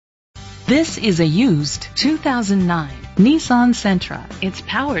This is a used 2009 Nissan Sentra. It's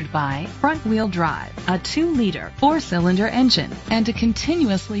powered by front-wheel drive, a 2-liter 4-cylinder engine, and a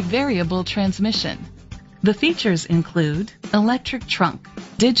continuously variable transmission. The features include electric trunk,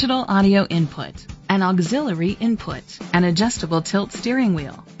 digital audio input, an auxiliary input, an adjustable tilt steering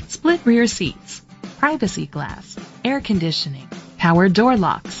wheel, split rear seats, privacy glass, air conditioning, power door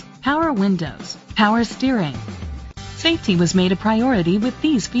locks, power windows, power steering. Safety was made a priority with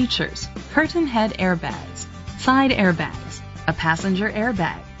these features: curtain head airbags, side airbags, a passenger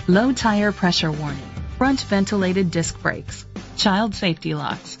airbag, low tire pressure warning, front ventilated disc brakes, child safety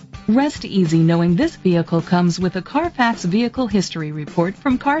locks. Rest easy knowing this vehicle comes with a Carfax Vehicle History Report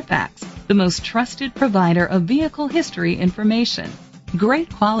from Carfax, the most trusted provider of vehicle history information.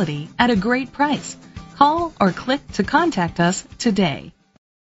 Great quality at a great price. Call or click to contact us today.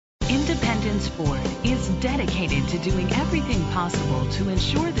 Independence Ford is dedicated to doing everything possible to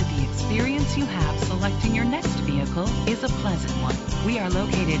ensure that the experience you have selecting your next vehicle is a pleasant one. We are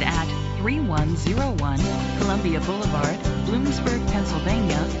located at 3101 Columbia Boulevard, Bloomsburg,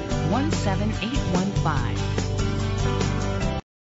 Pennsylvania, 17815.